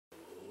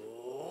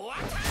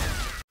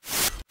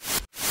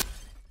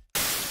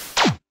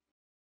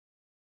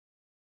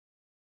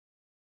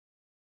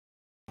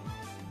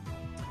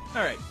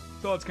Alright,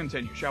 so let's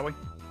continue, shall we?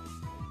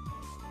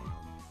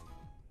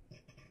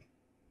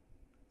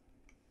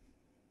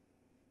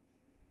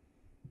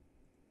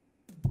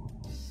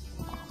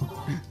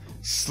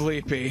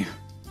 Sleepy.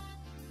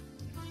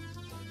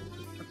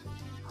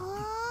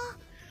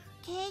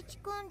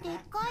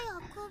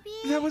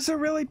 That was a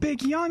really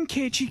big yawn,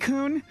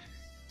 Keiichi-kun.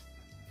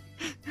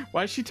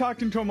 Why is she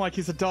talking to him like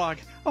he's a dog?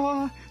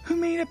 Aw, who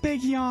made a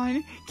big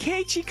yawn?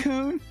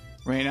 Keiichi-kun.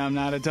 Reina, I'm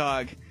not a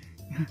dog.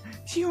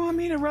 Do you want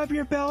me to rub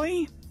your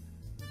belly?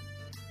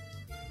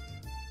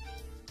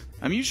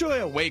 I'm usually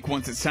awake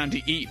once it's time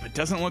to eat, but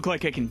doesn't look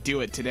like I can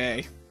do it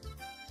today.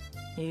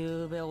 I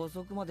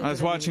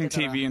was watching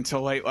TV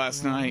until late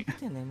last night.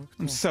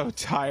 I'm so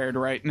tired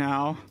right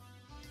now.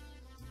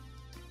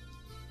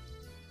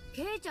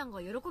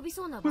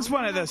 Was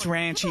one of those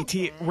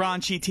raunchy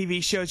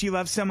TV shows you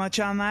loved so much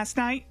on last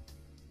night?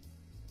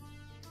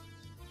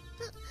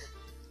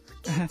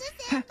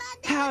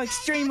 How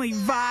extremely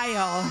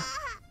vile!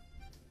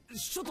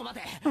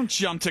 Don't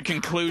jump to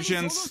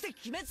conclusions.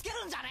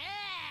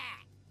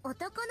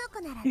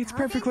 It's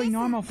perfectly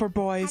normal for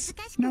boys.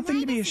 Nothing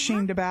to be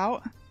ashamed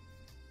about.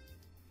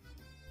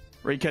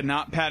 Rika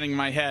not patting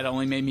my head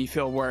only made me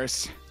feel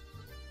worse.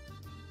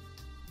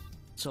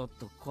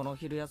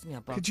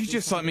 Could you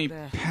just let me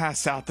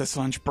pass out this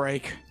lunch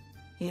break?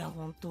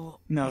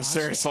 No,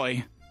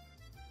 seriously.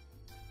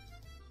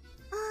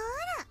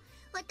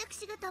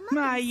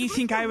 You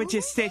think I would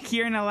just sit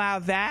here and allow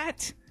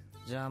that?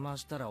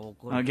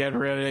 I'll get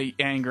really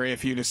angry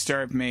if you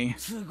disturb me.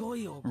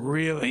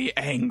 Really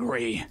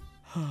angry.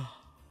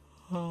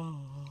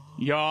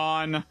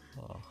 Yawn.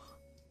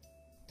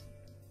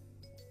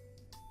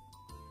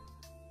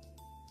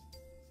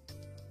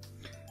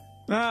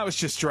 That was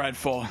just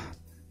dreadful.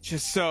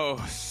 Just so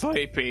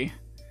sleepy.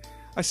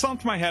 I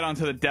slumped my head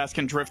onto the desk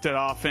and drifted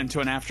off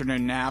into an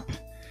afternoon nap.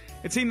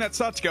 It seemed that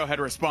Satoko had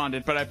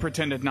responded, but I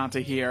pretended not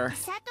to hear.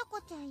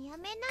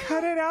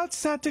 Cut it out,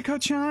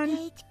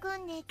 Satoko-chan.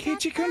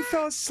 Keiichi-kun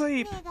fell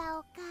asleep.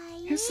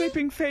 His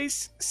sleeping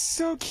face,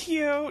 so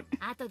cute.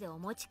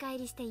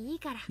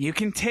 You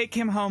can take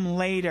him home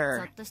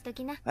later.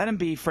 Let him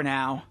be for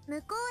now.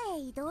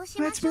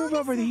 Let's move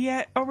over the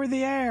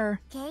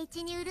air.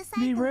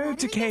 Be rude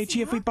to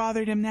Keiichi if we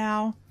bothered him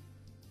now.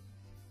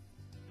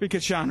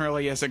 Rika-chan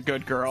really is a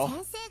good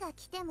girl.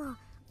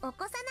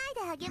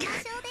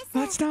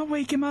 Let's not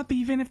wake him up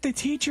even if the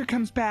teacher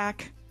comes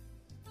back.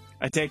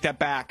 I take that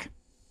back.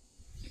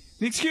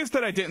 The excuse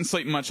that I didn't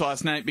sleep much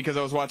last night because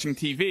I was watching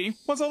TV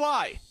was a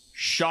lie.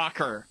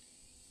 Shocker.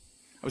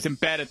 I was in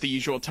bed at the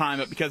usual time,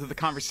 but because of the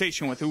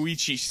conversation with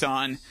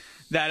Uichi-san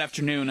that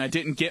afternoon, I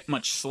didn't get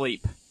much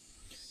sleep.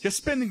 Just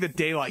spending the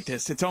day like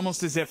this, it's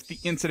almost as if the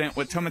incident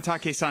with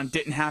Tomitake-san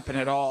didn't happen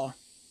at all.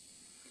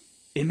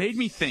 It made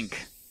me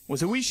think,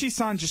 was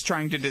Uichi-san just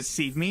trying to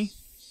deceive me?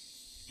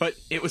 But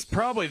it was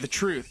probably the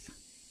truth.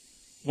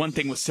 One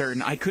thing was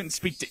certain, I couldn't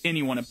speak to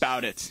anyone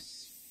about it.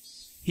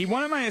 He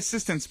wanted my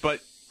assistance, but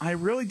I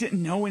really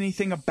didn't know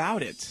anything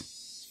about it.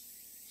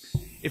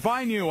 If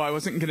I knew I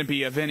wasn't going to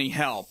be of any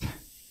help,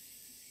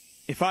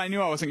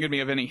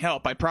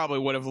 I probably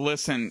would have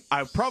listened.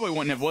 I probably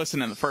wouldn't have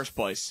listened in the first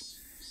place.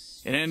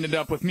 It ended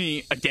up with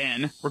me,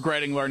 again,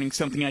 regretting learning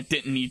something I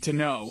didn't need to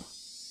know.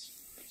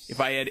 If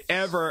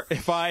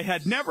I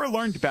had never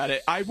learned about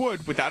it, I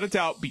would, without a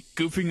doubt, be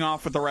goofing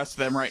off with the rest of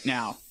them right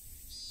now.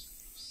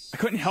 I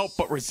couldn't help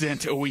but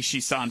resent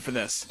Oishi-san for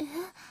this.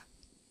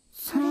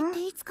 Huh?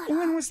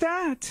 When was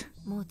that?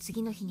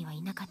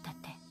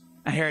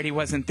 I heard he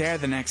wasn't there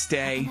the next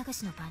day.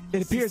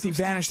 It appears he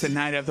vanished the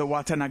night of the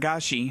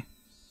Watanagashi.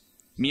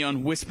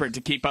 Mion whispered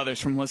to keep others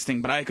from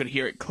listening, but I could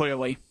hear it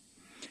clearly.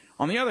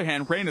 On the other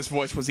hand, Reina's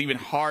voice was even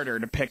harder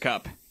to pick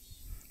up.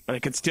 But I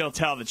could still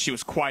tell that she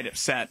was quite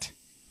upset.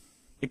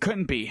 It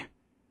couldn't be.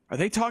 Are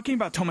they talking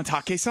about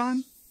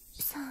Tomitake-san?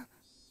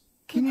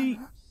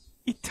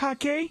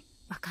 Itake?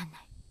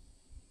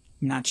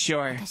 Not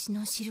sure.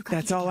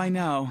 That's all I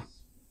know.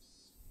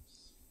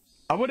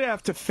 I would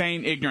have to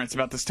feign ignorance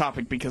about this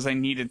topic because I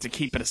needed to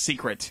keep it a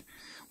secret.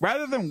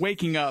 Rather than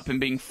waking up and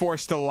being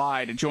forced to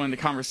lie to join the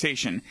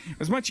conversation, it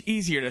was much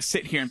easier to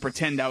sit here and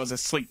pretend I was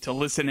asleep to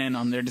listen in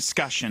on their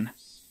discussion.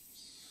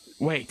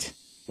 Wait,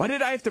 why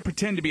did I have to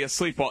pretend to be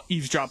asleep while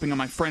eavesdropping on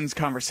my friend's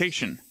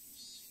conversation?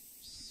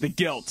 The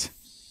guilt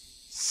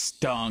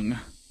stung.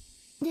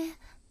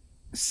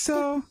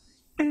 So,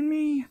 and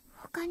me,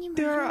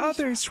 there are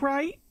others,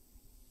 right?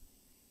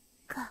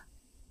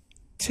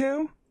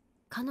 Two?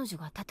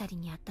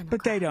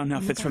 But they don't know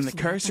if it's from the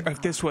curse or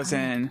if this was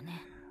an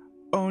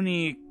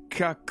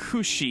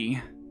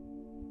Onikakushi.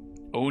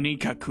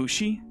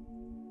 Onikakushi?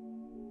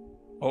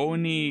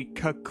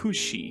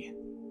 Onikakushi.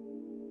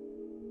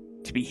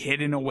 To be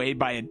hidden away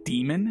by a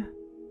demon?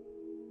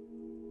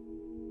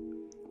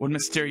 What a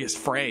mysterious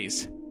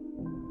phrase.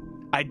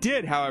 I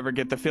did, however,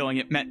 get the feeling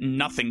it meant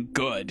nothing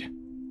good.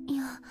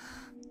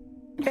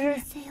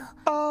 There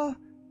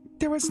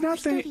was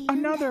nothing,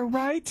 another,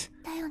 right?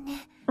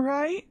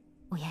 Right?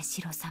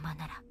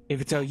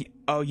 If it's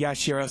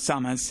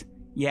Oyashiro-sama's,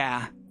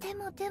 yeah.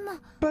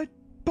 But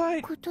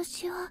But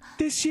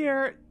this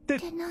year,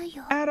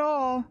 at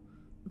all.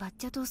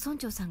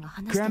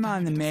 Grandma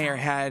and the mayor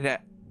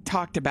had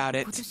talked about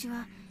it.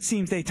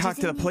 Seems they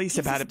talked to the police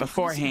about it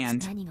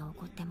beforehand.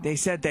 They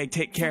said they'd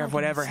take care of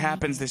whatever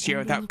happens this year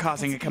without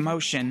causing a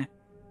commotion.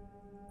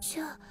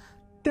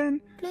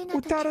 Then,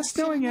 without us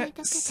knowing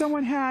it,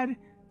 someone had...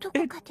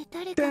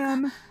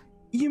 them.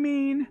 You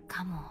mean...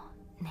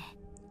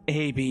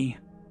 Abby.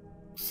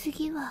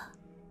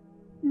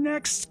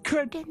 Next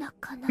could...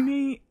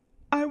 me...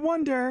 I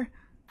wonder...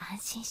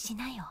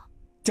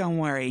 Don't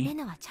worry.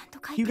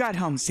 You got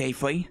home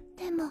safely.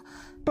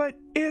 But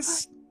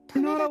it's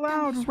not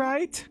allowed,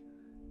 right?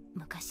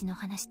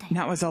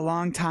 That was a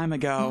long time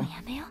ago.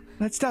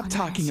 Let's stop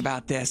talking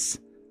about this.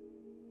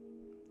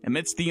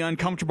 Amidst the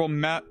uncomfortable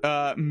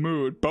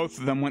mood, both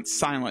of them went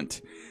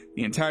silent.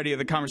 The entirety of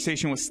the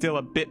conversation was still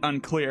a bit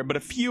unclear, but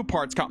a few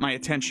parts caught my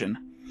attention.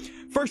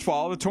 First of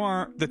all, the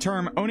term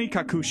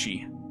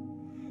onikakushi.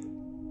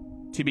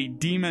 To be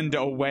demoned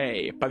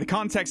away. By the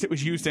context it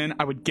was used in,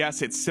 I would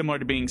guess it's similar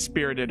to being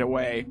spirited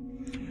away.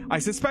 I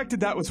suspected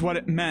that was what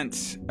it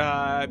meant,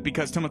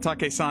 because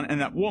Toмотake-san and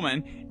that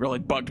woman, it really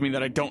bugged me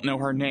that I don't know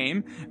her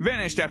name,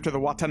 vanished after the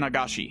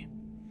Watanagashi.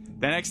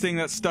 The next thing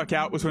that stuck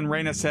out was when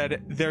Reina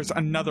said, "There's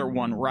another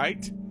one,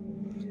 right?"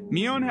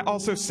 Mion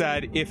also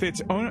said, if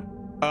it's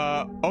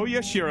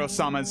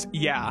Oyashiro-sama's,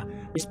 yeah,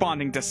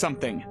 responding to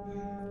something.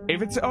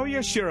 If it's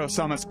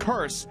Oyashiro-sama's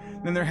curse,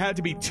 then there had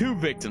to be 2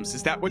 victims.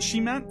 Is that what she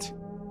meant?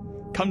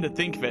 Come to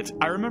think of it,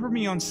 I remember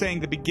Mion saying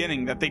at the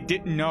beginning that they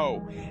didn't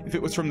know if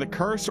it was from the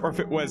curse or if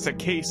it was a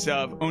case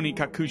of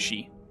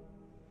onikakushi.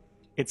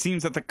 It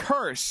seems that the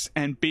curse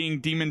and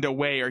being demoned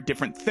away are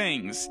different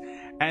things,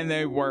 and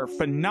they were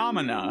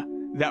phenomena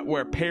that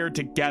were paired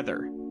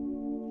together.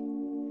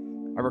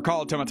 I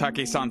recall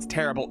Toмотake-san's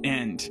terrible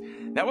end.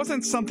 That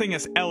wasn't something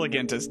as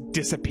elegant as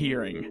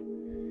disappearing.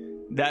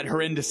 That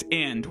horrendous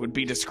end would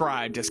be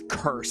described as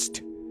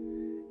cursed.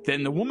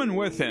 Then the woman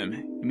with him,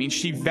 I mean,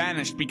 she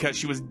vanished because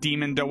she was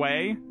demoned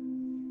away?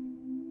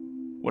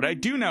 What I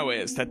do know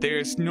is that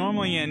there's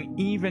normally an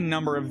even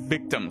number of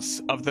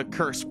victims of the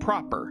curse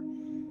proper.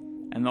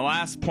 And the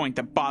last point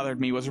that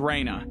bothered me was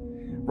Reina.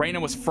 Reina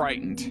was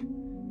frightened.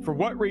 For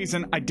what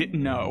reason, I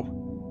didn't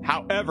know.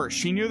 However,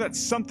 she knew that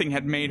something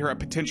had made her a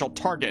potential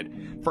target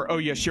for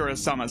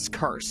Oyashiro-sama's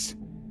curse.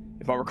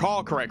 If I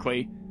recall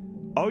correctly,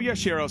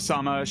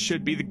 Oyashiro-sama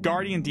should be the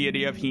guardian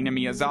deity of Hina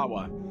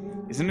Miyazawa.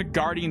 Isn't a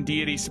guardian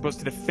deity supposed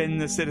to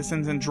defend the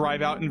citizens and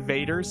drive out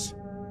invaders?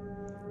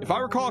 If I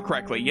recall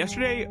correctly,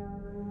 yesterday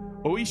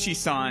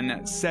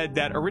Oishi-san said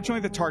that originally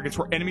the targets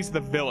were enemies of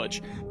the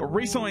village, but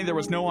recently there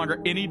was no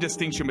longer any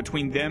distinction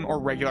between them or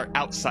regular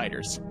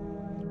outsiders.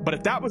 But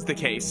if that was the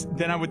case,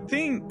 then I would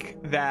think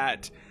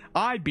that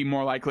I'd be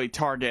more likely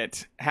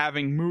target,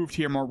 having moved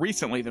here more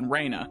recently than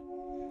Reina.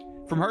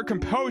 From her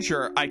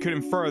composure, I could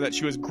infer that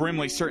she was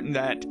grimly certain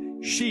that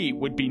she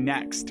would be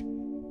next.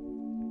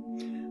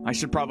 I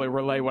should probably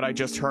relay what I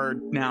just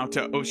heard now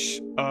to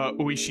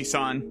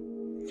Oishi-san.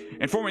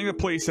 Informing the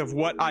police of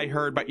what I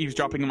heard by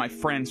eavesdropping on my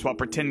friends while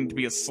pretending to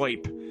be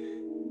asleep.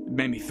 It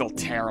made me feel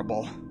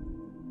terrible.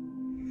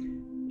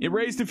 It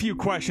raised a few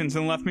questions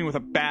and left me with a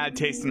bad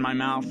taste in my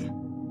mouth.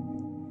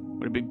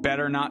 Would it be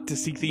better not to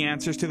seek the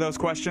answers to those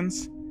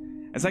questions?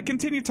 As I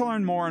continued to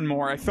learn more and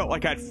more, I felt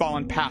like I'd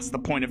fallen past the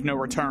point of no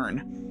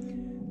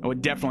return. I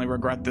would definitely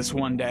regret this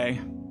one day.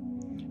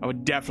 I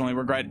would definitely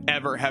regret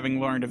ever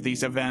having learned of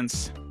these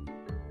events.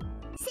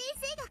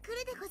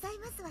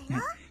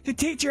 The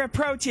teacher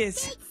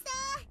approaches.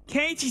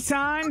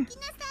 Keiichi-san,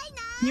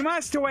 you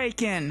must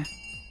awaken.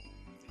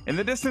 In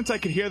the distance, I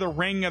could hear the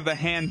ring of the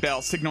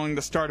handbell signaling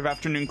the start of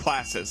afternoon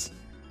classes.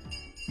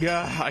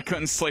 Gah, I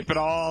couldn't sleep at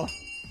all.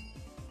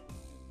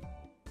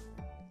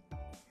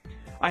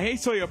 I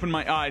hastily opened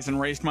my eyes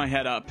and raised my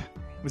head up.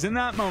 It was in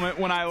that moment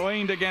when I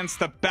leaned against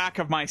the back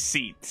of my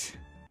seat.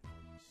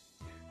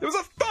 There was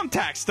a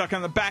thumbtack stuck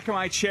on the back of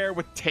my chair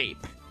with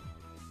tape.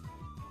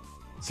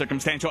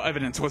 Circumstantial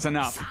evidence was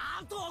enough.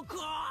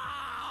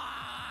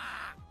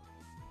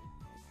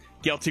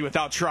 Guilty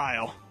without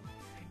trial.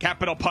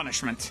 Capital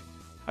punishment.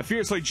 I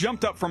fiercely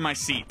jumped up from my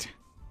seat.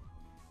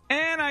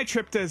 And I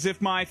tripped as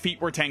if my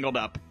feet were tangled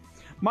up.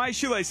 My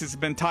shoelaces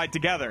had been tied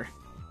together.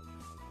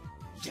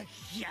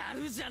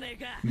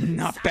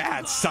 Not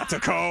bad,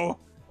 Satoko.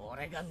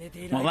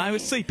 While I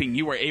was sleeping,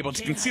 you were able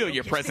to conceal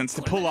your presence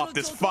to pull off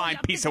this fine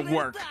piece of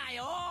work.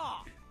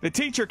 The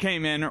teacher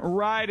came in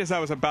right as I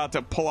was about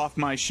to pull off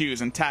my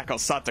shoes and tackle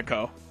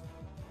Satoko.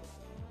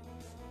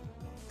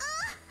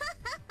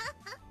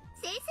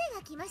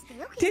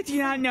 Did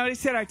you not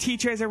notice that our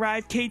teacher has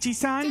arrived,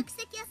 Keiichi-san?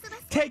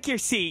 Take your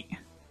seat.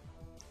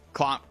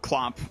 Clomp,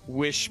 clomp,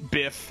 wish,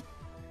 biff.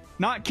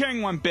 Not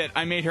caring one bit,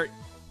 I made her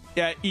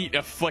eat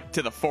a flick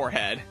to the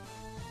forehead.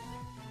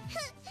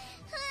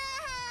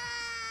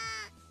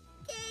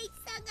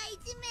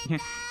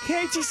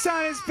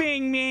 Keiichi-san is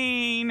being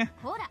mean.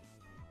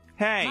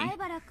 Hey,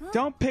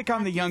 don't pick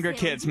on the younger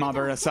kids,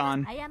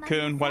 Mabura-san.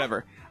 Kun,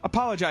 whatever.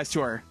 Apologize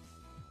to her.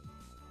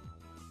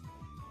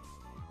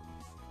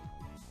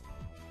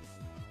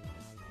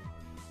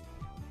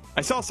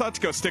 I saw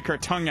Satsuko stick her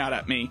tongue out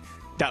at me.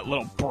 That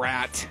little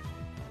brat.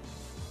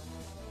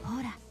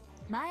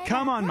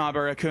 Come on,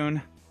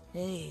 Mabara-kun.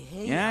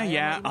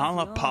 Yeah, I'll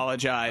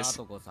apologize.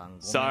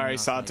 Sorry,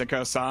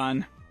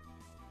 Satsuko-san.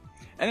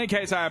 In any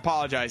case, I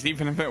apologized,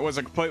 even if it was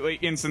a completely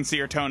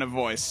insincere tone of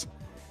voice.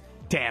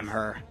 Damn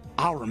her.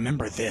 I'll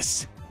remember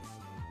this.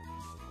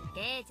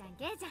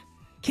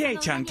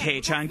 Kei-chan,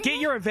 get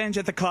your revenge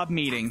at the club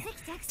meeting.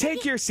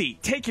 Take your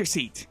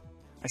seat.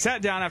 I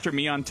sat down after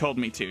Mion told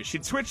me to.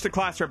 She'd switched to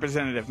class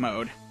representative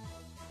mode.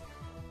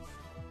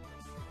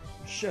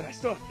 Shit, I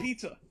still have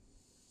pizza.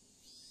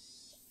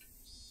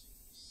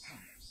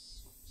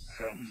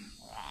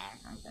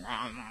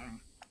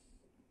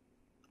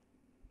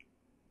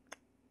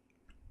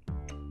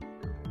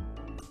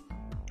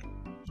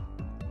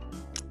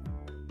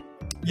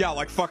 Yeah,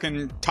 like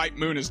fucking Type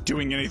Moon is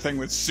doing anything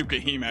with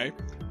Tsukahime.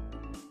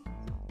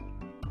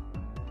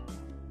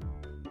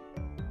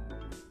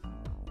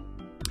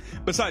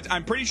 Besides,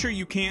 I'm pretty sure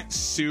you can't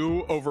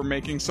sue over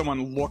making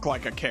someone look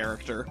like a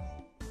character.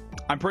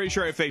 I'm pretty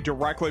sure if they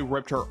directly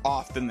ripped her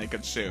off, then they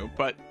could sue.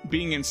 But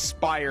being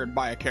inspired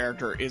by a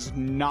character is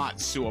not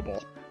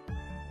suable.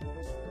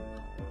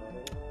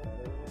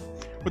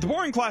 With the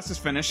boring classes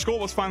finished, school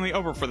was finally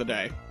over for the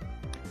day.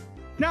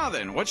 Now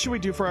then, what should we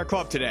do for our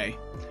club today?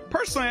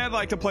 Personally, I'd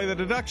like to play the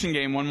deduction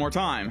game one more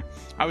time.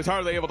 I was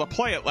hardly able to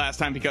play it last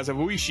time because of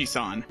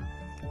Uishi-san.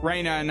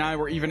 Reina and I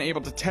were even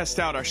able to test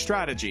out our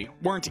strategy.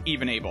 Weren't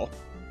even able.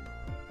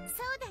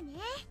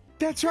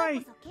 That's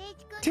right.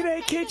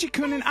 Today,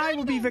 Keiichi-kun and I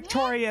will be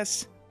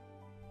victorious.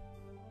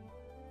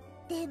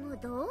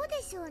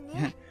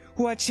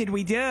 What should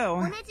we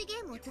do?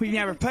 We've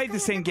never played the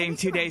same game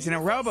 2 days in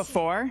a row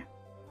before.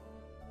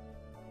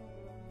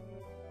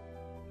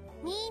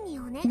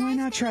 Why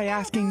not try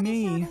asking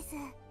me?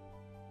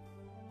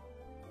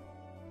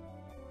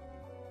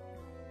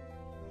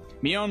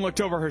 Mion looked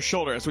over her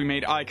shoulder as we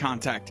made eye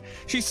contact.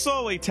 She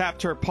slowly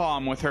tapped her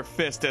palm with her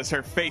fist as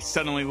her face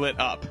suddenly lit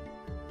up.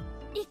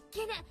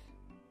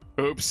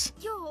 Oops.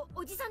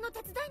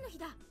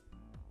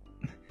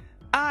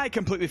 I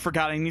completely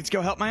forgot I need to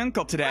go help my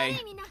uncle today.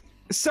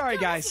 Sorry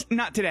guys,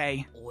 not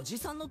today.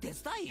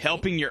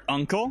 Helping your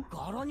uncle?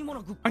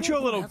 Aren't you a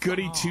little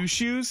goody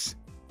two-shoes?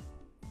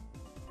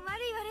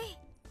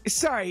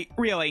 Sorry,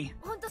 really.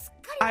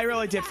 I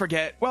really did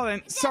forget. Well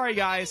then, sorry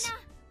guys.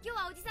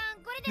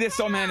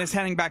 This old man is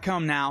heading back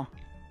home now.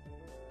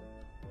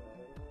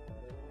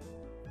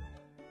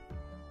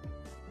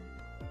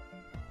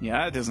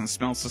 Yeah, it doesn't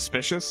smell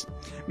suspicious.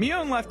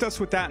 Mion left us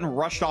with that and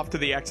rushed off to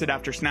the exit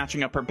after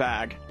snatching up her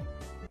bag.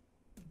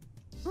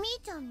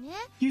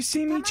 You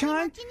see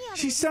Mi-chan?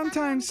 She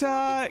sometimes,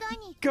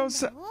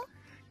 goes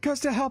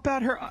to help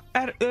out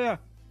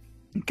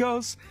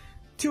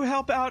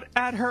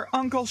at her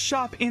uncle's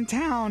shop in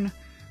town.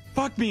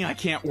 Fuck me, I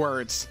can't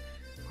words.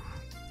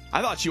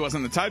 I thought she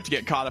wasn't the type to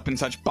get caught up in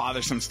such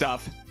bothersome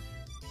stuff.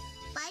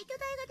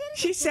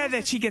 She said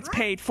that she gets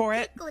paid for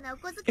it.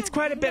 It's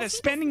quite a bit of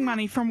spending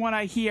money from what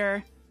I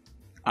hear.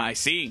 I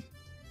see.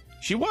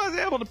 She was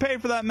able to pay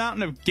for that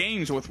mountain of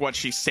games with what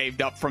she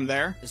saved up from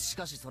there.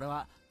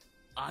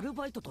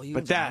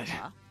 But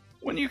that,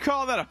 wouldn't you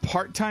call that a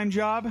part-time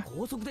job?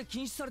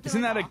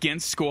 Isn't that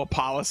against school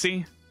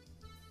policy?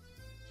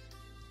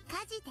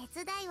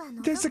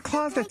 There's a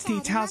clause that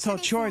states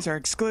household chores are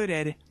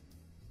excluded.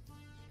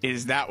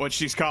 Is that what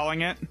she's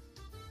calling it?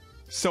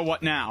 So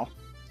what now?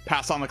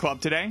 Pass on the club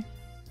today?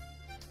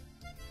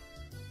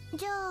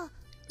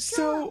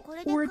 So,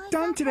 we're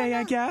done today,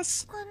 I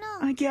guess.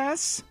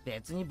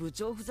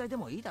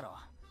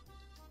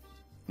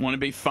 Want to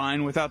be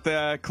fine without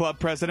the club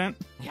president?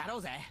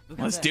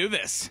 Let's do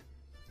this.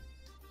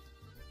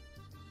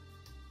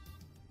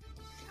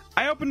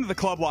 I opened the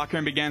club locker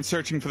and began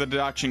searching for the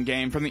deduction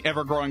game from the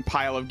ever-growing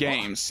pile of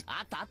games.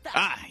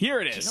 Ah, here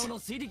it is.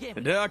 The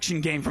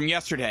deduction game from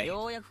yesterday.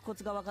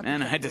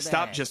 And I had to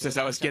stop just as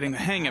I was getting the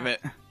hang of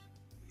it.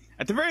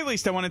 At the very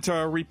least, I wanted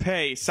to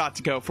repay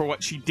Satsuko for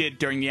what she did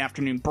during the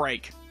afternoon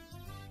break.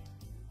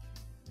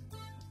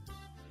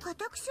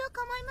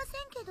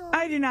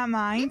 I do not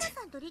mind.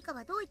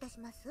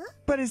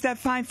 But is that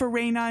fine for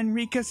Reina-san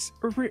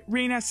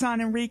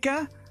and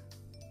Rika?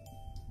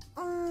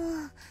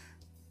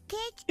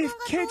 If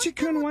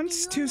Keiichi-kun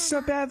wants to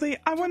so badly,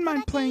 I wouldn't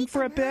mind playing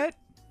for a bit.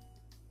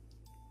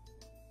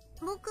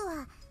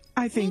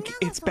 I think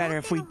it's better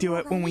if we do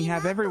it when we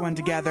have everyone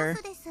together.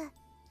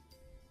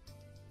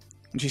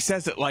 And she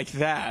says it like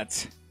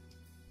that.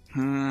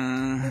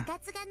 I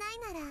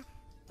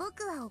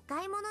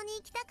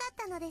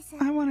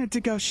wanted to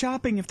go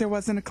shopping if there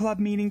wasn't a club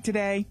meeting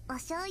today.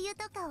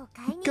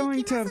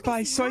 Going to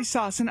buy soy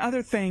sauce and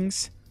other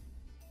things.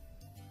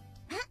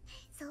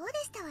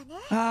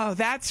 Oh,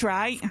 that's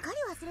right.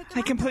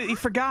 I completely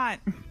forgot.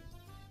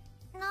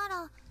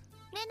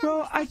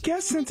 Well, I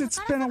guess since it's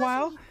been a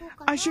while,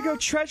 I should go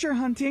treasure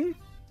hunting.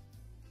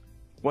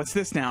 What's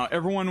this now?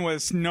 Everyone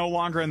was no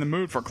longer in the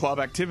mood for club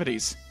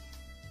activities.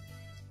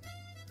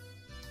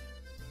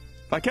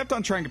 If I kept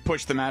on trying to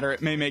push the matter,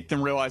 it may make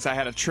them realize I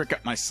had a trick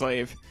up my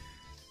sleeve.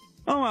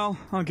 Oh well,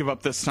 I'll give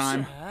up this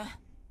time.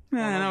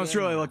 Man, I was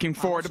really looking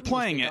forward to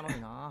playing it.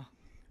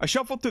 I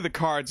shuffled through the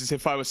cards as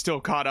if I was still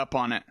caught up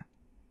on it.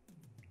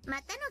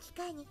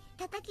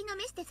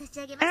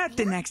 At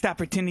the next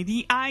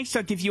opportunity, I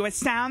shall give you a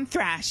sound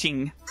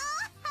thrashing.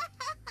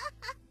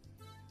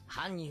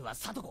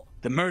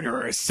 The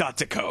murderer is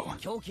Satoko.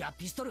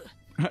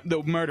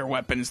 The murder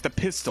weapon is the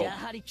pistol.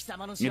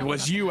 It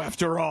was you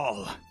after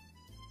all.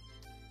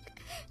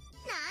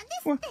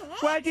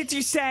 What did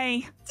you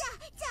say?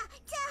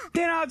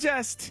 Then I'll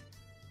just...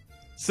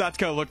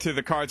 Satoko looked through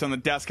the cards on the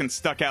desk and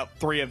stuck out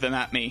 3 of them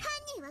at me.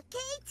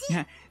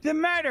 The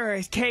murderer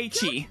is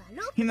Keiichi,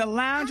 in the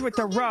lounge with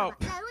the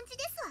rope.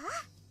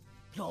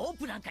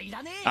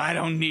 I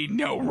don't need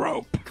no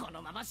rope.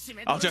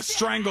 I'll just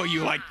strangle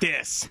you like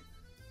this.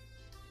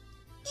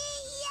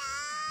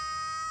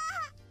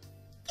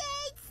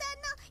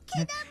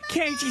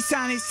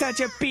 Keiichi-san is such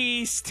a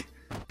beast.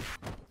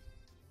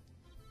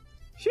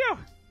 Phew.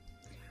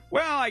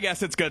 Well, I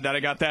guess it's good that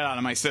I got that out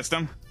of my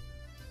system.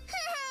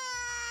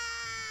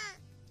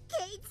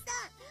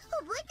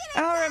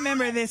 I'll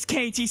remember this,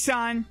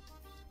 Keiichi-san.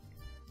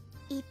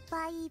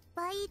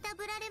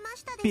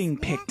 Being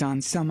picked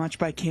on so much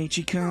by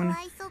Keiichi-kun.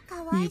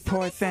 You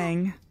poor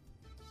thing.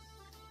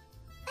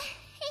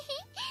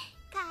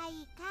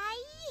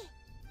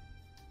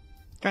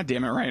 God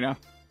damn it, Reina.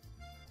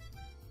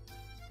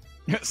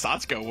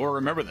 Satsuko will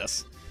remember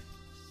this.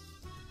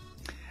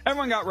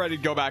 Everyone got ready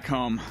to go back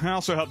home. I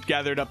also helped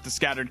gather up the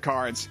scattered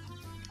cards.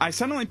 I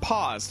suddenly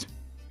paused.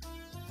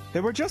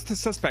 They were just the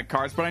suspect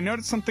cards, but I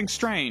noticed something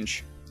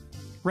strange.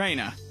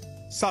 Reina,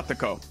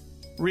 Satoko,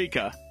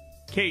 Rika,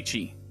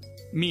 Keiichi,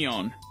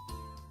 Mion,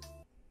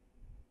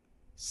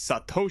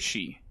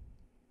 Satoshi.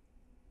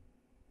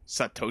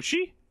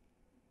 Satoshi?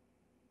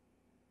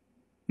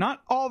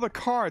 Not all the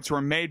cards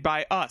were made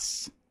by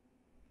us.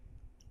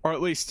 Or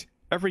at least,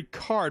 every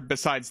card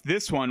besides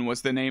this one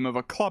was the name of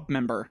a club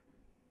member.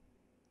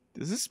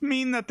 Does this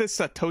mean that this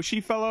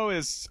Satoshi fellow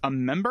is a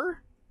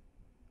member?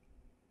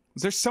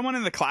 Was there someone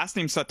in the class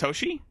named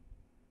Satoshi?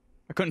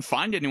 I couldn't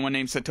find anyone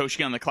named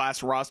Satoshi on the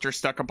class roster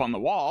stuck up on the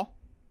wall.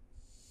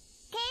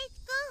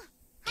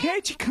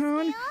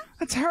 Keiichi-kun,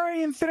 let's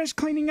hurry and finish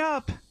cleaning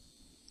up.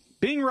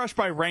 Being rushed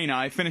by Reina,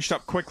 I finished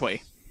up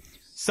quickly.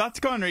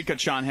 Satsuko and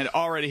Rika-chan had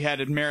already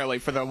headed merrily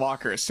for their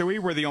lockers, so we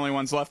were the only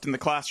ones left in the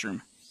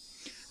classroom.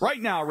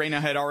 Right now,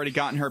 Reina had already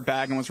gotten her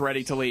bag and was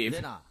ready to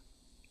leave.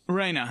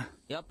 Reina,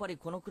 there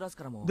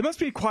must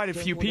be quite a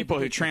few people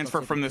who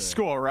transfer from this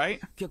school,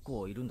 right?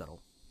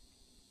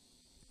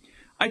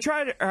 I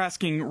tried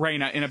asking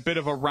Reina in a bit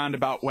of a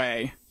roundabout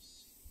way.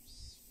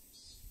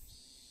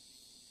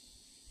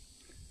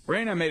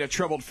 Reina made a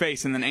troubled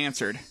face and then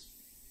answered.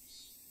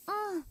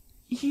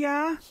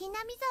 Yeah,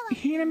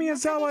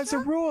 Hinamizawa is a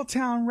rural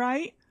town,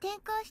 right?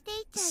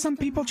 Some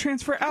people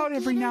transfer out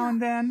every now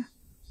and then.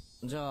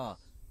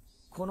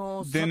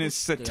 Then is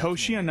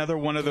Satoshi another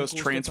one of those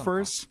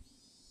transfers?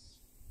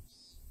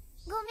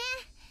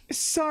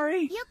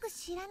 Sorry,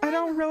 I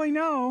don't really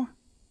know.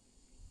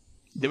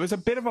 There was a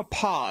bit of a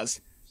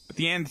pause, but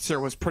the answer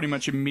was pretty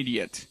much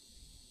immediate.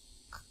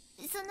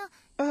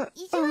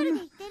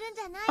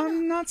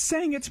 I'm not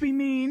saying it to be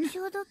mean.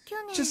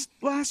 Just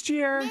last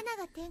year,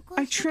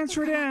 I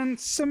transferred in,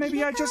 so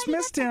maybe I just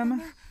missed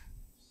him.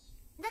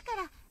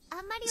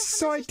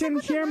 So I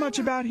didn't hear much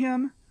about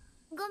him.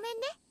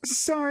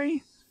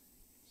 Sorry.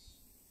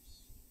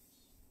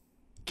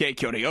 Que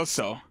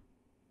curioso.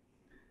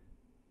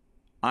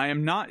 I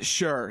am not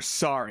sure,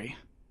 sorry.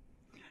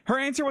 Her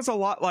answer was a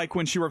lot like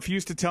when she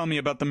refused to tell me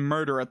about the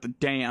murder at the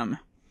dam.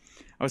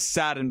 I was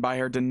saddened by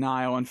her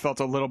denial and felt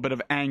a little bit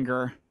of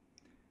anger.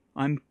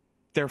 I'm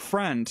their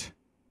friend,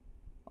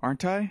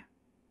 aren't I?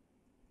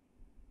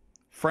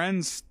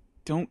 Friends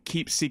don't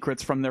keep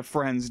secrets from their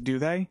friends, do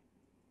they?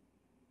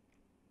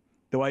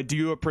 Though I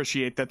do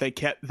appreciate that they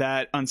kept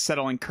that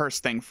unsettling curse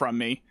thing from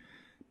me.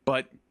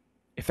 But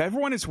if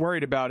everyone is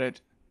worried about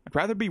it, I'd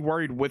rather be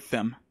worried with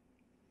them.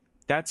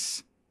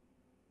 That's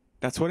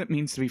what it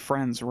means to be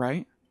friends,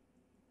 right?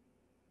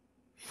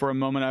 For a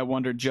moment I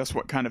wondered just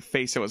what kind of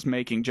face I was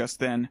making just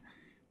then.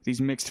 These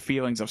mixed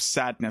feelings of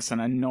sadness and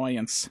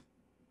annoyance.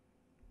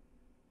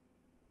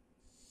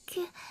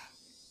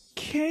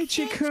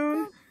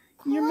 Keiichi-kun,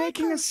 you're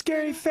making a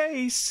scary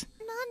face.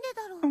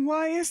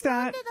 Why is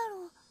that?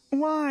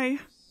 Why?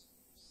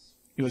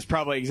 It was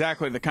probably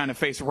exactly the kind of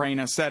face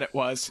Reina said it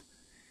was.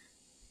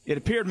 It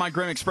appeared my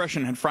grim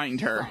expression had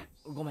frightened her.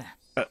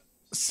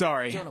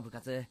 Sorry.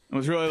 I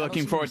was really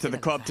looking forward to the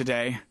club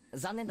today.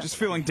 Just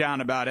feeling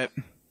down about it.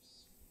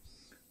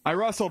 I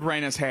rustled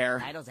Reina's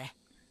hair.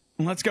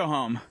 Let's go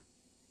home.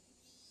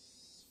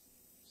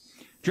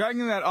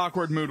 Dragging that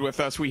awkward mood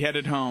with us, we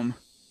headed home.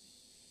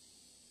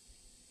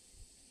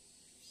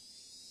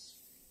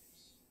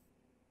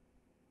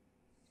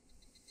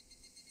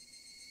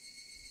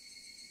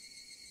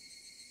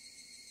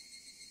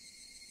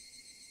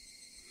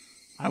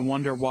 I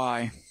wonder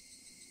why.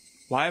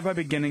 Why have I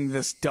been getting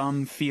this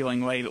dumb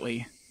feeling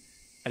lately?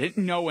 I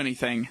didn't know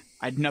anything.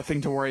 I had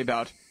nothing to worry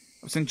about.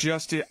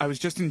 I was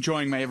just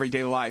enjoying my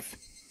everyday life.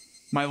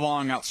 My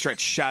long,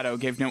 outstretched shadow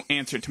gave no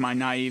answer to my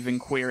naive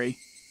inquiry.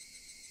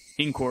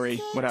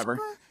 Whatever.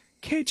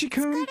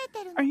 Keiichi-kun,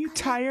 are you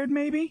tired,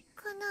 maybe?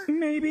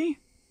 Maybe?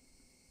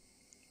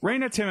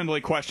 Reina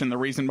timidly questioned the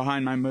reason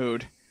behind my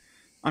mood.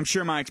 I'm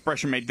sure my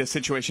expression made this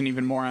situation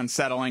even more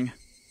unsettling.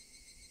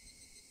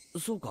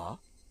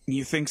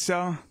 You think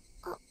so?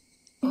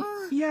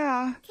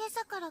 Yeah.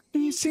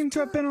 You seem to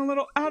have been a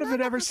little out of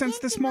it ever since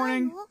this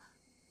morning.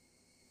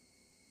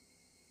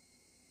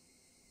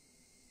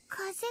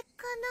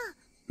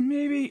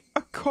 Maybe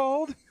a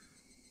cold?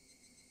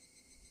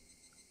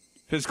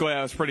 Physically,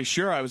 I was pretty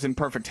sure I was in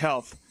perfect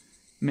health.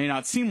 May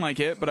not seem like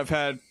it, but I've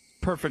had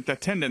perfect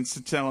attendance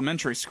at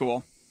elementary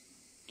school.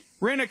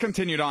 Reina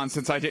continued on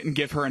since I didn't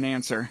give her an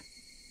answer.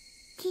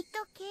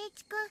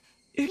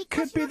 It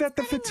could be that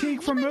the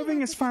fatigue from moving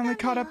has finally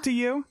caught up to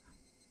you.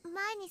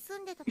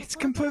 It's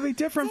completely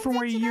different from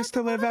where you used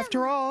to live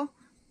after all.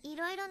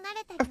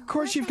 Of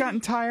course you've gotten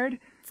tired,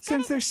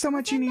 since there's so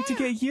much you need to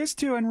get used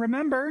to and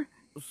remember.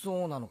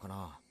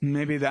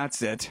 Maybe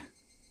that's it.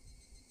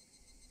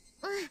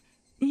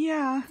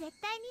 Yeah,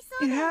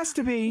 it has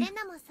to be.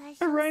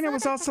 Reina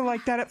was also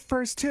like that at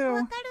first,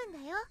 too.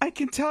 I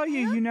can tell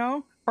you, you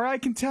know, or I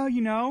can tell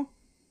you know.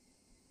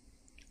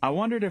 I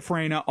wondered if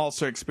Reina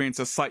also experienced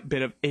a slight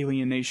bit of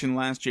alienation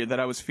last year that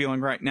I was feeling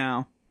right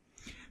now.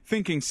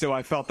 Thinking so,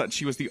 I felt that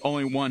she was the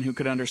only one who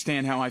could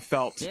understand how I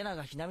felt.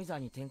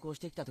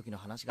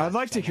 I'd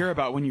like to hear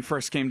about when you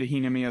first came to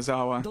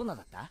Hinamiyazawa.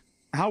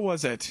 How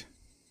was it?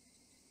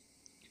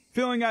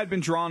 Feeling I'd been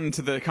drawn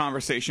into the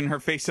conversation,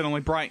 her face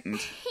suddenly brightened.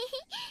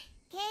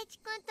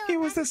 It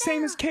was the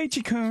same as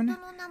Keiichi-kun.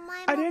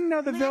 I didn't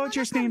know the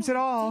villagers' names at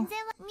all.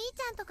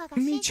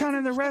 Mi-chan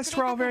and the rest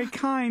were all very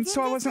kind,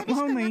 so I wasn't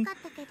lonely.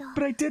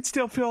 But I did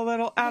still feel a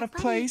little out of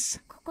place.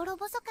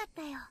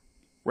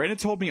 Reina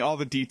told me all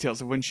the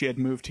details of when she had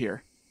moved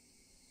here.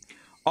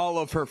 All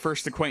of her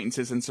first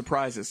acquaintances and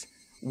surprises,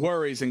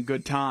 worries and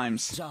good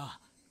times.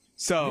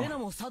 So,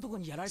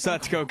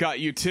 Satsuko got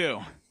you too.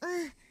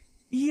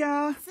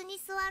 Yeah.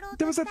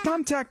 There was a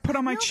thumbtack put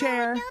on my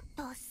chair.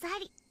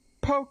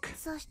 Poke.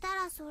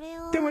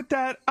 Then with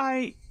that,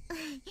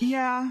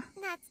 yeah.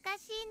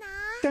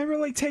 That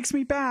really takes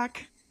me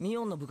back.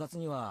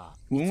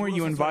 When were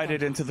you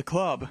invited into the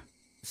club?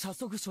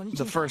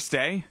 The first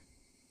day?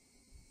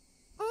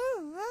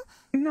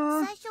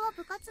 No,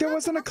 there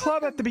wasn't a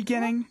club at the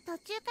beginning.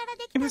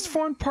 It was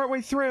formed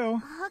partway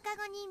through.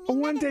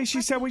 One day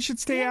she said we should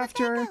stay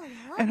after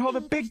and hold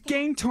a big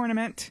game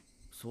tournament.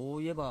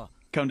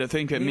 Come to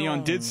think it,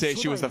 Mion did say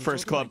she was the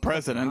first club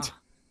president.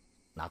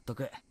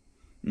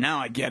 Now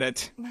I get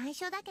it.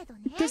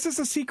 This is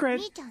a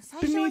secret,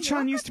 but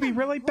Mi-chan used to be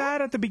really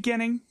bad at the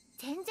beginning.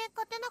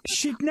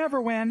 She'd never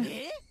win.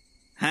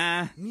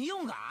 Huh?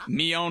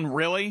 Mion,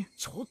 really?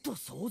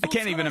 I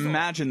can't even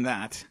imagine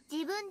that.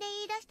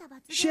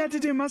 She had to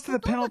do most of the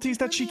penalties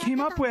that she came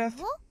up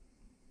with.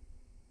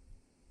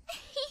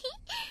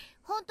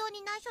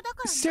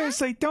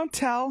 Seriously, don't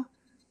tell.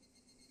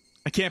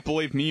 I can't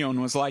believe Mion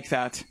was like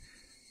that.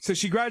 So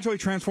she gradually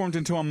transformed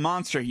into a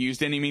monster who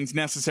used any means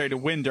necessary to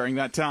win during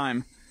that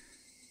time.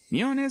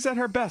 Mion is at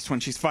her best when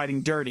she's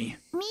fighting dirty.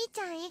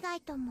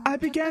 I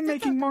began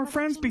making more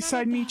friends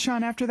beside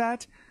Mi-chan after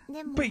that.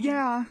 But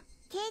yeah,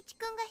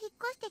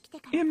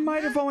 it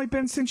might have only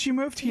been since she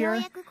moved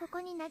here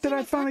that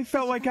I finally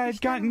felt like I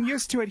had gotten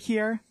used to it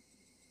here.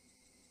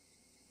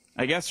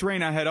 I guess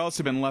Reina had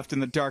also been left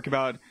in the dark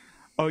about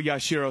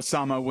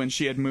Oyashiro-sama when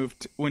she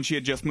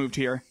had just moved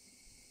here.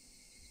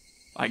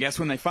 I guess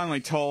when they finally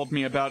told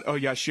me about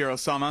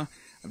Oyashiro-sama,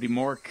 I'd be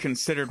more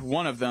considered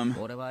one of them.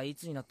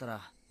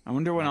 I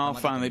wonder when I'll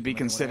finally be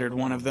considered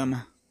one of them.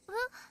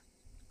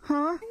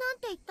 Huh?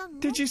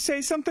 Did you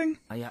say something?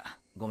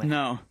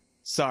 No,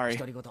 sorry.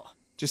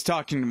 Just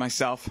talking to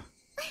myself.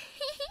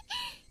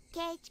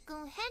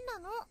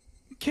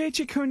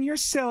 Keiichi-kun, you're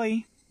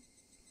silly.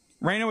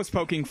 Reina was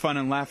poking fun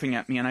and laughing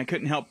at me, and I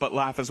couldn't help but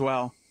laugh as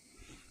well.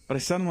 But I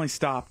suddenly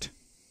stopped.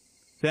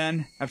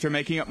 Then, after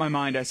making up my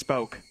mind, I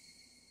spoke.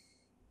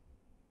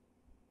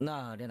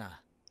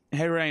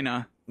 Hey,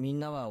 Reina.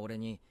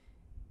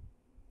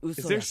 Is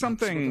there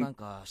something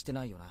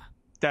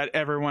that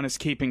everyone is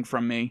keeping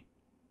from me?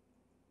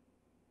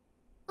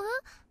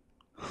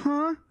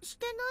 Huh?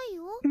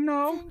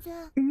 No,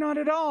 not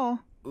at all.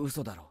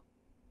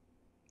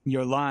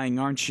 You're lying,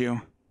 aren't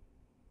you?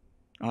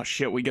 Oh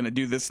shit, we gonna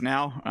do this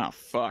now? Oh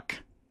fuck.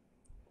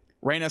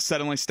 Reina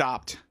suddenly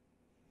stopped.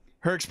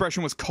 Her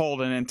expression was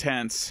cold and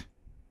intense.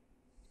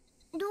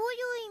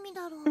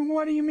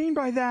 What do you mean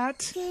by that?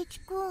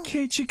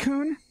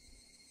 Keiichi-kun?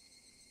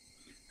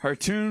 Her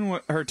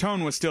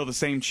tone was still the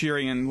same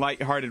cheery and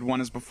light-hearted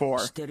one as before.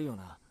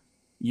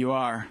 You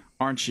are,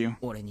 aren't you?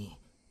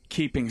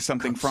 Keeping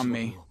something from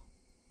me.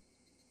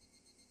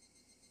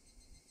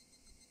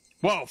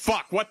 Whoa,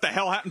 fuck, what the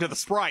hell happened to the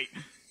sprite?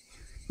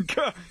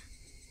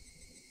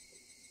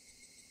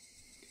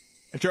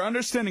 After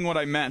understanding what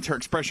I meant, her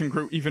expression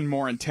grew even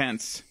more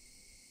intense.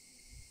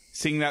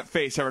 Seeing that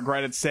face, I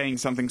regretted saying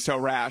something so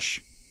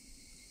rash.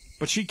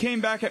 But she came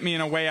back at me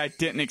in a way I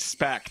didn't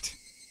expect.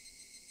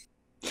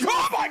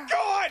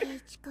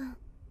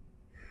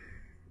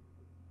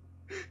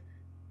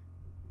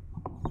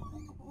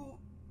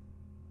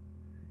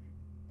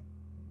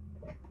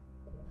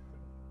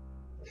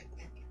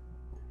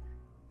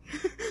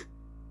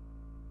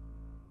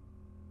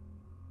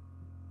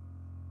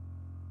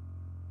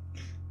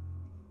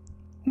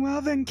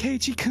 Well then,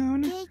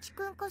 Keiichi-kun,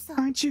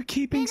 aren't you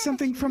keeping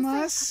something from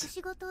us?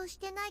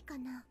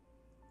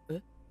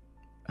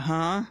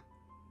 Huh?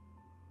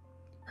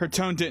 Her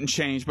tone didn't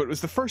change, but it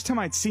was the first time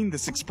I'd seen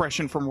this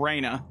expression from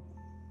Reina.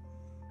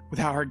 With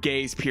how her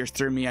gaze pierced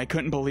through me, I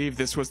couldn't believe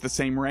this was the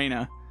same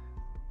Reina.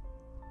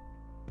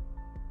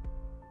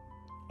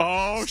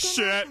 Oh,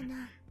 shit!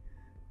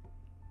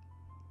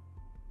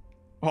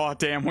 Oh,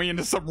 damn, we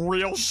into some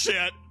real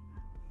shit!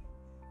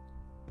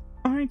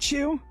 Aren't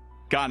you?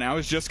 God, I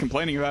was just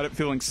complaining about it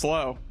feeling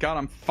slow. God,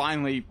 I'm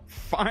finally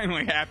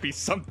happy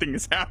something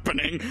is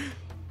happening.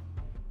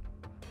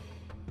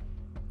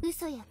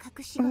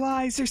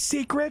 Lies or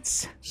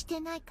secrets?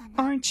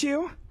 Aren't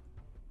you?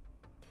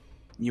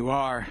 You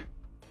are.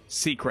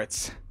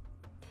 Secrets.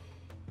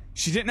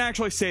 She didn't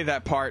actually say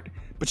that part,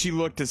 but she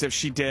looked as if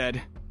she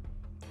did.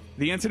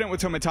 The incident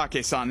with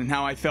Tomitake-san and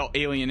how I felt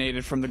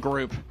alienated from the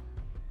group.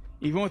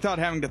 Even without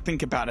having to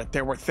think about it,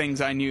 there were things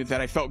I knew that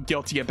I felt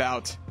guilty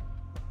about.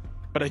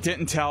 But I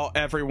didn't tell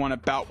everyone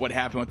about what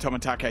happened with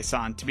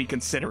Tomitake-san to be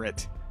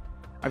considerate.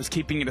 I was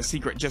keeping it a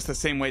secret just the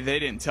same way they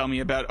didn't tell me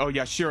about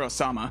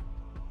Oyashiro-sama.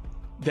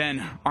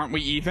 Then, aren't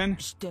we even?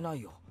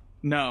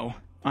 No,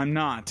 I'm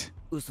not.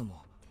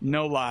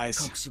 No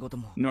lies,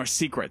 nor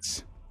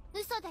secrets.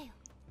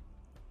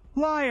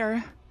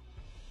 Liar!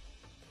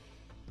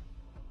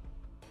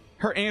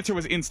 Her answer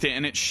was instant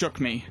and it shook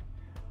me.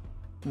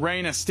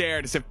 Reina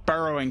stared as if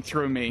burrowing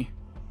through me,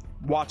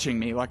 watching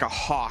me like a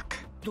hawk.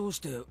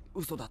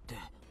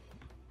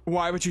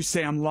 Why would you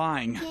say I'm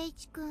lying?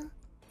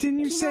 Didn't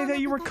you say that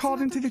you were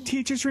called into the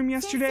teacher's room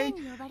yesterday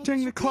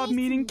during the club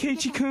meeting,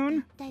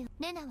 Keiichi-kun?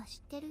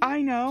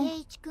 I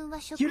know.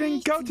 You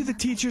didn't go to the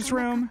teacher's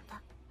room.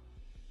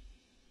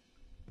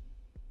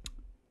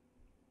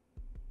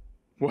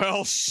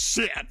 Well,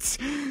 shit.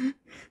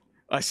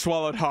 I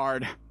swallowed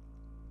hard.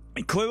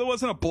 It clearly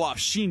wasn't a bluff.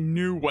 She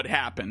knew what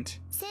happened.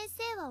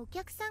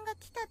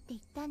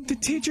 The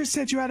teacher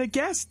said you had a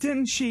guest,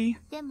 didn't she?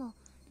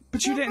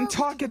 But you didn't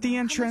talk at the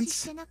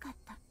entrance.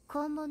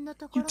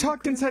 You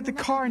talked inside the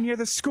car near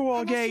the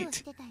school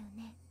gate.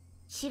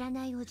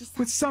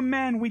 With some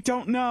man we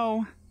don't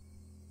know.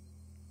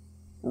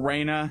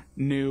 Reina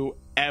knew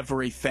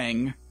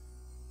everything.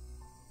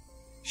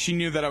 She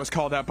knew that I was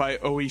called out by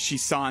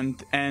Oishi-san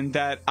and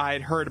that I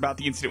had heard about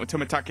the incident with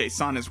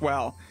Tomitake-san as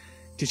well.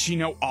 Did she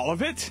know all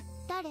of it?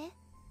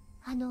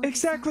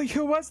 Exactly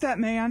who was that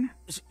man?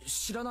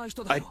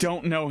 I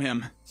don't know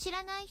him.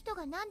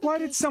 Why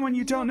did someone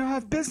you don't know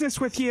have business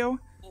with you?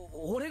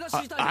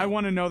 I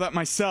want to know that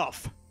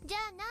myself.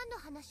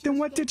 Then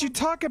what did you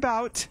talk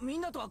about?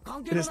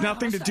 It has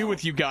nothing to do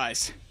with you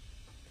guys.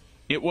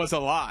 It was a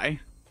lie.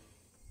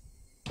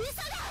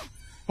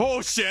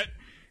 Oh shit!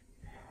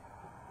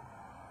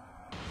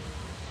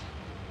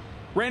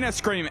 Reina's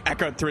scream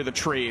echoed through the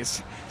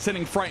trees,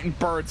 sending frightened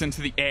birds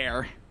into the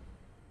air.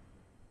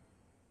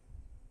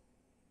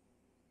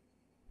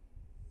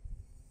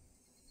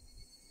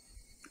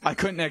 I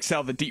couldn't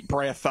exhale the deep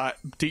breath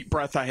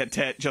I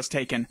had just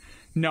taken.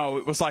 No,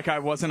 it was like I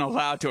wasn't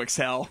allowed to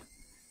exhale.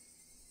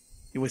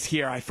 It was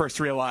here I first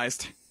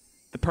realized.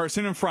 The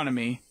person in front of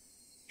me,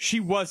 she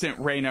wasn't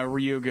Reina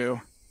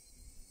Ryugu.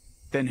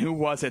 Then who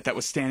was it that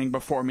was standing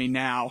before me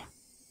now?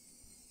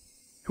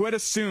 Who had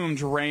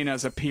assumed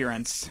Reina's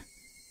appearance?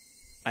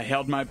 I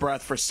held my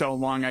breath for so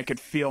long I could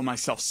feel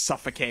myself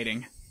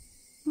suffocating.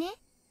 Ne?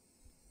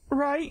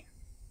 Right?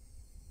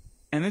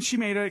 And then she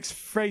made a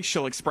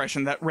facial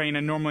expression that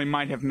Reina normally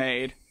might have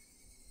made.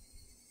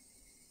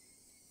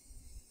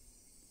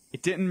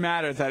 It didn't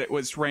matter that it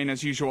was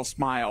Reina's usual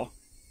smile.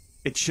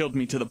 It chilled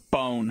me to the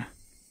bone.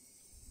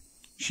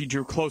 She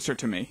drew closer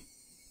to me.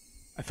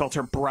 I felt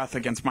her breath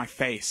against my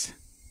face.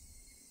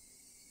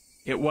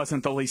 It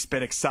wasn't the least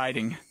bit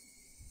exciting.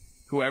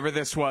 Whoever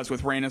this was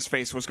with Reina's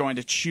face was going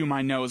to chew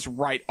my nose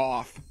right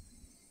off.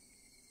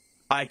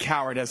 I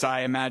cowered as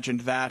I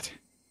imagined that.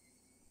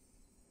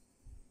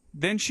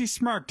 Then she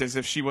smirked as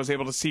if she was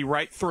able to see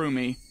right through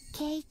me.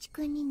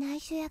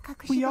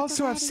 We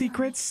also have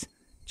secrets,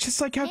 just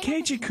like how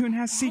Keiichi-kun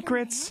has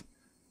secrets.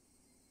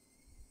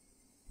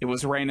 It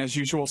was Reina's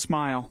usual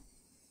smile,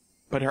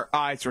 but her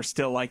eyes were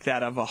still like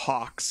that of a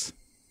hawk's.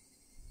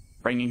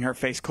 Bringing her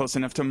face close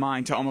enough to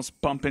mine to almost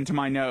bump into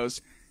my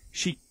nose,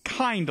 she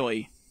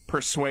kindly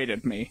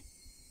persuaded me.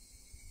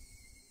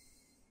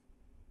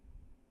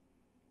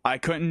 I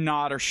couldn't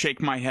nod or shake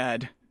my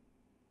head.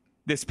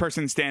 This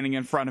person standing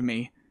in front of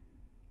me,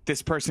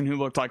 this person who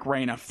looked like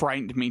Reina,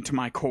 frightened me to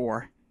my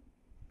core.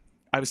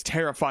 I was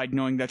terrified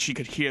knowing that she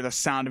could hear the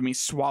sound of me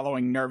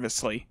swallowing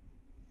nervously.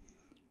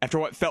 After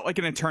what felt like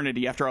an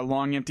eternity, after a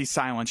long empty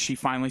silence, she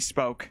finally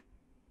spoke.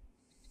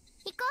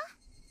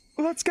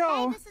 Let's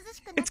go.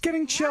 It's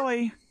getting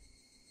chilly.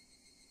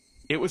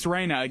 It was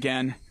Reina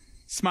again,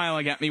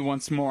 Smiling at me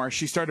once more,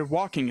 she started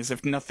walking as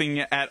if nothing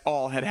at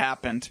all had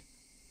happened.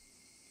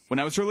 When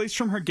I was released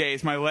from her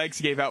gaze, my legs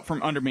gave out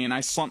from under me and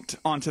I slumped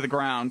onto the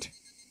ground.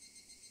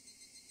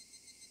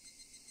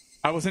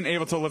 I wasn't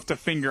able to lift a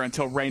finger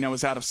until Reina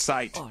was out of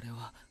sight.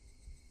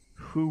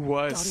 Who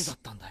was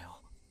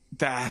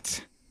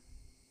that?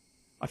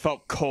 I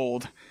felt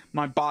cold.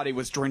 My body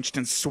was drenched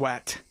in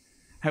sweat.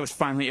 I was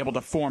finally able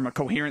to form a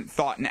coherent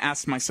thought and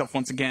asked myself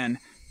once again,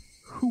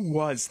 who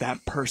was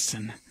that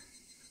person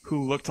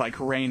who looked like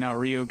Reina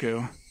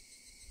Ryugu?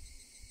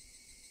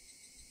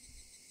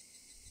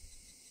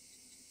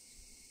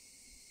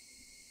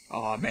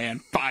 Aw, man,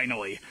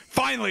 finally!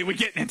 Finally we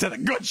getting into the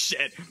good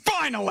shit!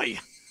 Finally!